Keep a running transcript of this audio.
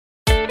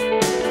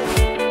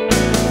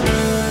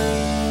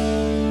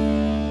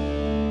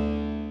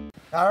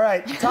All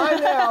right,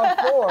 time now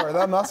for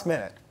the Musk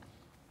Minute.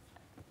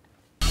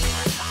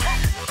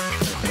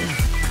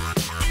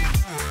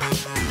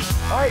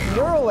 All right,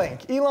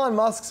 Neuralink, Elon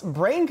Musk's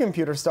brain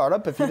computer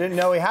startup, if you didn't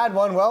know he had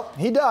one, well,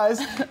 he does,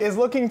 is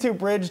looking to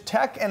bridge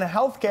tech and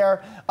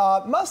healthcare.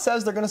 Musk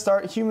says they're going to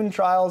start human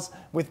trials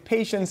with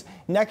patients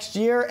next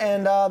year,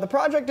 and the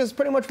project is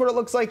pretty much what it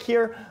looks like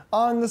here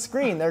on the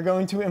screen. They're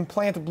going to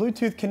implant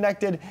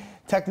Bluetooth-connected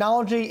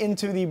technology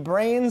into the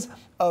brains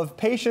of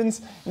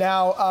patients.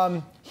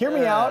 Now, hear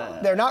me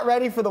out. They're not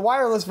ready for the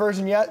wireless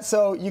version yet,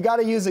 so you got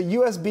to use a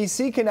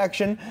USB-C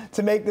connection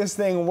to make this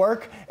thing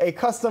work. A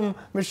custom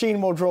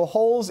machine will drill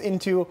holes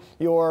into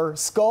your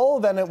skull,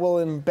 then it will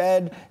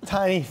embed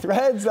tiny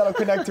threads that'll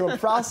connect to a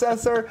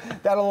processor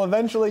that'll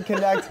eventually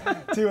connect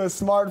to a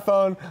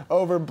smartphone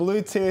over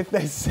Bluetooth.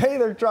 They say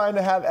they're trying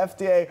to have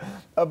FDA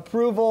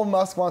approval.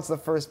 Musk wants the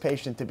first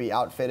patient to be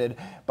outfitted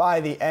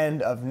by the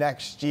end of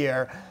next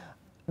year.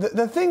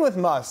 The thing with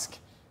Musk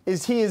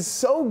is he is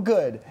so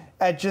good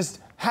at just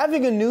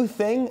having a new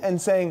thing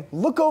and saying,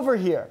 look over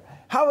here.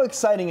 How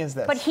exciting is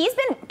this? But he's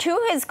been,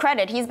 to his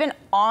credit, he's been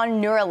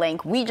on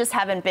Neuralink. We just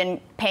haven't been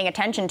paying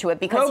attention to it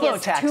because he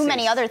has too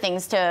many other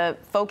things to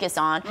focus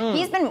on.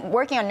 He's been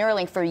working on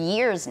Neuralink for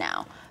years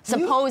now,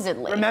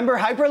 supposedly. Remember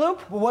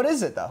Hyperloop? Well, what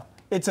is it, though?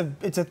 It's a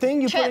thing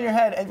you put in your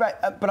head. And, right,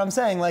 but I'm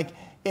saying, like,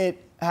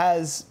 it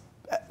has,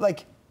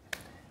 like,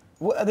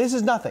 this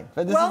is nothing.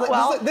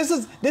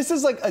 This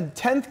is like a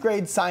 10th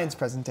grade science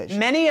presentation.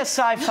 Many a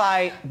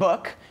sci-fi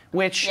book,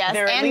 which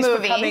they're at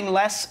least becoming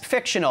less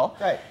fictional,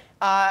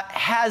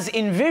 has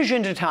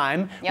envisioned a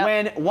time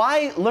when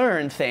why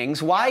learn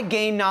things, why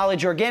gain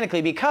knowledge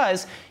organically,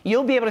 because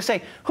you'll be able to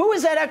say, who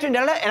is that actor? And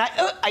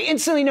I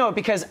instantly know it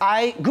because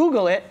I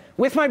Google it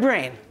with my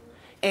brain.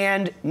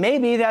 And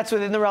maybe that's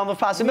within the realm of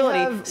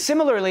possibility.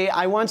 Similarly,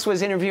 I once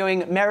was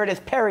interviewing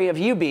Meredith Perry of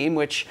UBeam,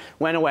 which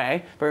went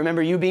away. But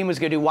remember, UBeam was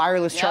going to do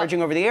wireless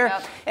charging over the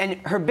air. And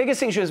her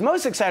biggest thing she was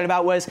most excited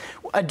about was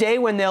a day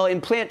when they'll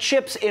implant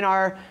chips in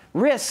our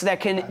wrists that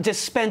can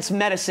dispense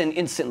medicine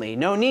instantly.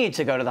 No need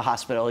to go to the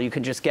hospital. You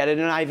can just get it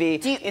in an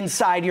IV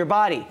inside your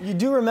body. You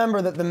do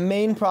remember that the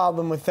main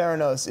problem with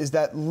Theranos is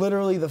that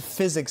literally the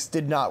physics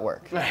did not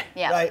work. Right.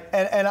 Right.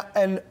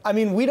 And I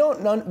mean, we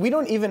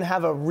don't even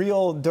have a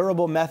real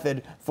durable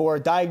method for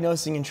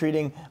diagnosing and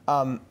treating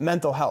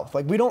mental health.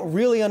 Like, we don't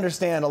really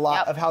understand a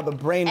lot of how the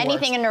brain works.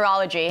 Anything in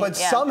neurology. But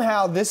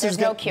somehow this is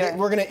we're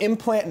going to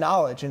implant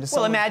knowledge into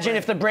someone's imagine brain.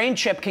 if the brain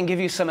chip can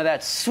give you some of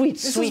that sweet,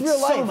 sweet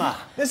Soma.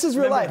 This is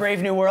real life.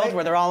 Brave New World,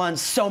 where they're all on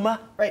Soma.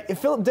 Right. If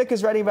Philip Dick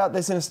is writing about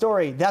this in a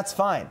story, that's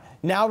fine.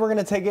 Now we're going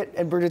to take it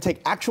and we're going to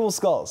take actual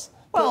skulls.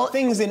 Well,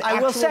 things in I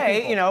will say,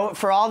 people. you know,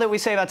 for all that we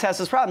say about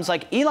Tesla's problems,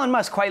 like Elon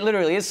Musk quite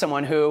literally is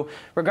someone who,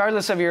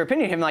 regardless of your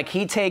opinion of him, like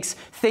he takes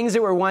things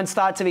that were once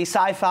thought to be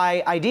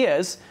sci-fi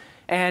ideas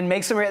and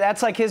makes them,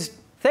 that's like his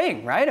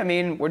thing, right? I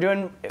mean,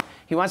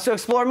 he wants to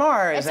explore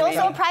Mars. It's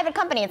also a private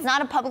company. It's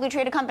not a publicly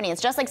traded company. It's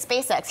just like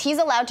SpaceX. He's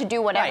allowed to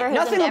do whatever his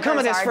Nothing will come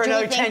of this for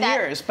another 10 that...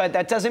 years, but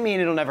that doesn't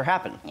mean it'll never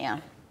happen. Yeah.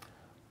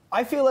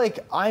 I feel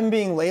like I'm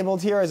being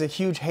labeled here as a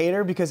huge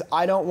hater because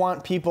I don't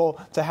want people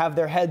to have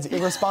their heads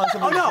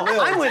irresponsibly drilled.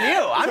 I'm with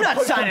you. I'm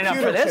not signing up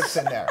for this.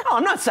 No,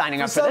 I'm not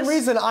signing up for this. For some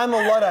reason, I'm a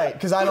Luddite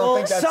because I don't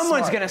think that's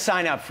someone's going to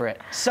sign up for it.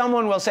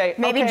 Someone will say,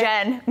 maybe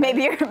Jen,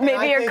 maybe your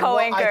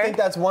co-anchor. I think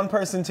that's one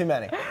person too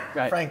many,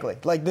 frankly.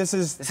 Like, this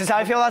is how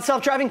I feel about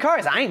self-driving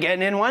cars. I ain't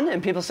getting in one,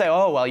 and people say,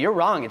 oh, well, you're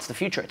wrong. It's the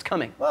future. It's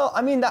coming. Well,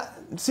 I mean,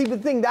 see, the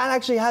thing, that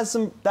actually has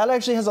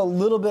a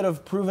little bit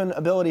of proven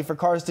ability for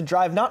cars to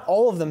drive, not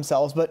all of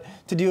themselves, but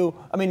to do,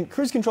 I mean,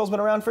 cruise control's been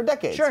around for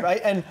decades,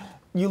 right? And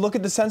you look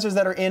at the sensors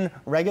that are in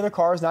regular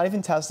cars, not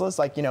even Teslas,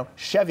 like, you know,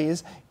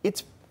 Chevys,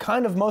 it's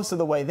kind of most of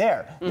the way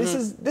there. This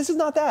is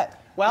not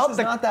that. Well,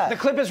 the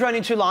clip is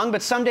running too long,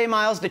 but someday,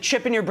 Miles, the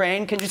chip in your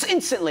brain can just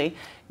instantly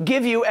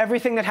give you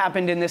everything that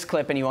happened in this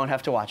clip and you won't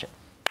have to watch it.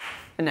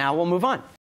 And now we'll move on.